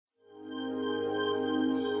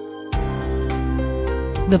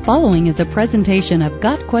The following is a presentation of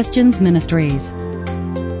Got Questions Ministries.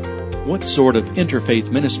 What sort of interfaith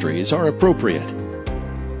ministries are appropriate?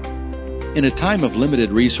 In a time of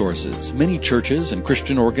limited resources, many churches and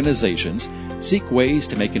Christian organizations seek ways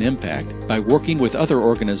to make an impact by working with other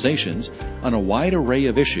organizations on a wide array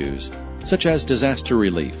of issues, such as disaster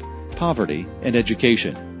relief, poverty, and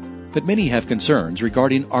education. But many have concerns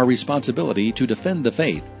regarding our responsibility to defend the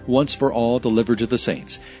faith once for all delivered to the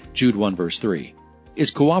saints. Jude 1 verse 3. Is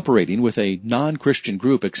cooperating with a non-Christian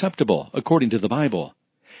group acceptable according to the Bible?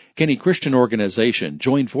 Can a Christian organization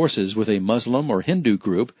join forces with a Muslim or Hindu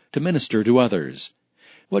group to minister to others?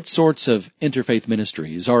 What sorts of interfaith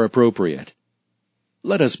ministries are appropriate?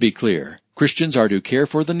 Let us be clear. Christians are to care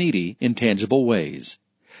for the needy in tangible ways.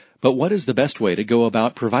 But what is the best way to go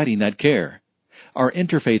about providing that care? Are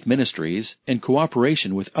interfaith ministries and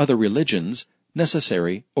cooperation with other religions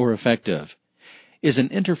necessary or effective? Is an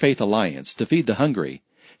interfaith alliance to feed the hungry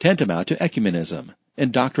tantamount to ecumenism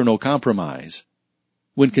and doctrinal compromise?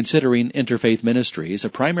 When considering interfaith ministries, a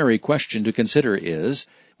primary question to consider is,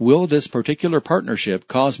 will this particular partnership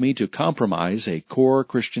cause me to compromise a core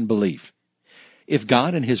Christian belief? If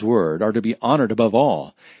God and His Word are to be honored above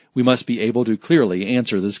all, we must be able to clearly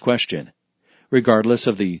answer this question. Regardless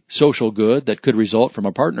of the social good that could result from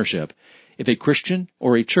a partnership, if a Christian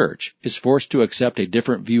or a church is forced to accept a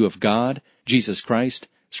different view of God, Jesus Christ,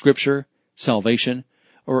 Scripture, salvation,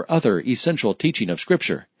 or other essential teaching of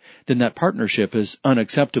Scripture, then that partnership is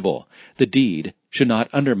unacceptable. The deed should not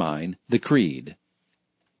undermine the creed.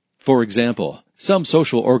 For example, some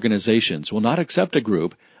social organizations will not accept a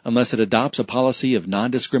group unless it adopts a policy of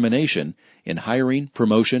non-discrimination in hiring,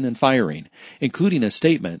 promotion, and firing, including a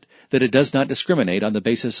statement that it does not discriminate on the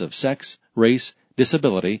basis of sex, race,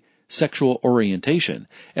 disability, sexual orientation,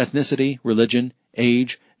 ethnicity, religion,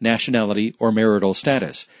 age, nationality, or marital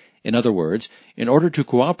status. In other words, in order to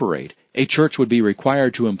cooperate, a church would be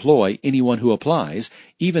required to employ anyone who applies,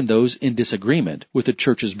 even those in disagreement with the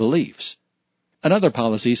church's beliefs. Another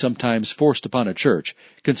policy sometimes forced upon a church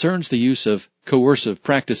concerns the use of coercive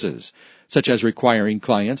practices, such as requiring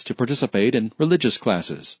clients to participate in religious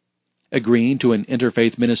classes. Agreeing to an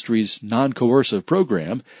interfaith ministry's non-coercive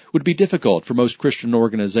program would be difficult for most Christian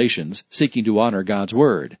organizations seeking to honor God's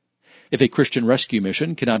Word. If a Christian rescue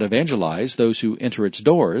mission cannot evangelize those who enter its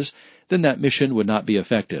doors, then that mission would not be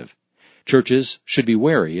effective. Churches should be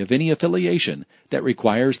wary of any affiliation that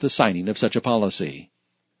requires the signing of such a policy.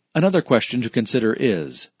 Another question to consider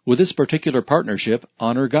is, will this particular partnership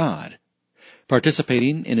honor God?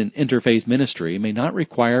 Participating in an interfaith ministry may not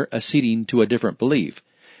require acceding to a different belief,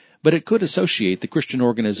 but it could associate the Christian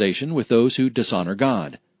organization with those who dishonor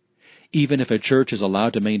God. Even if a church is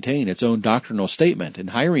allowed to maintain its own doctrinal statement and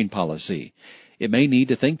hiring policy, it may need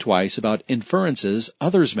to think twice about inferences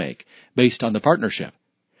others make based on the partnership.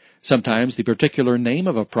 Sometimes the particular name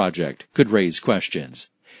of a project could raise questions.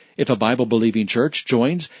 If a Bible-believing church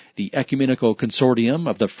joins the ecumenical consortium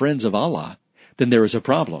of the Friends of Allah, then there is a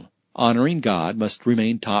problem. Honoring God must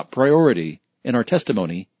remain top priority, and our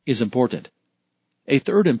testimony is important. A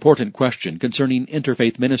third important question concerning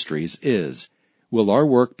interfaith ministries is, will our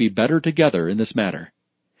work be better together in this matter?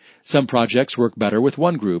 Some projects work better with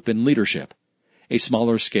one group in leadership. A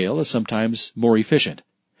smaller scale is sometimes more efficient.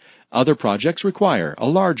 Other projects require a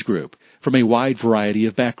large group from a wide variety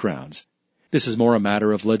of backgrounds. This is more a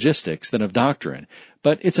matter of logistics than of doctrine,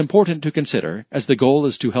 but it's important to consider as the goal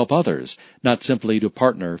is to help others, not simply to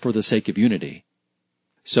partner for the sake of unity.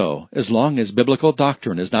 So, as long as biblical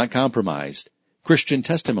doctrine is not compromised, Christian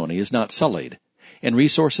testimony is not sullied, and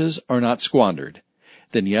resources are not squandered,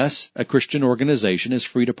 then yes, a Christian organization is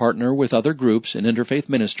free to partner with other groups in interfaith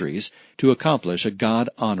ministries to accomplish a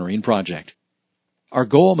God-honoring project. Our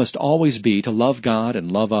goal must always be to love God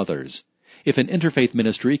and love others. If an interfaith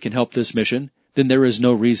ministry can help this mission, then there is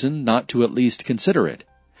no reason not to at least consider it.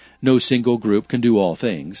 No single group can do all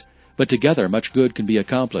things, but together much good can be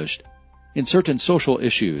accomplished. In certain social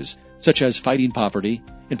issues, such as fighting poverty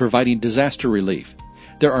and providing disaster relief,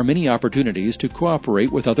 there are many opportunities to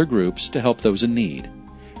cooperate with other groups to help those in need.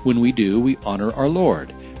 When we do, we honor our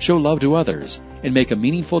Lord, show love to others, and make a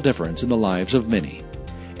meaningful difference in the lives of many.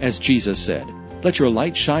 As Jesus said, "Let your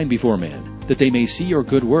light shine before men, that they may see your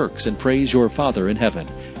good works and praise your Father in heaven."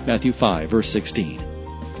 Matthew 5, verse 16.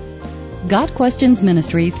 Got Questions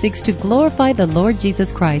Ministries seeks to glorify the Lord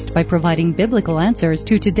Jesus Christ by providing biblical answers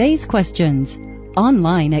to today's questions.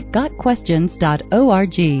 Online at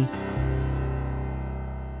gotquestions.org.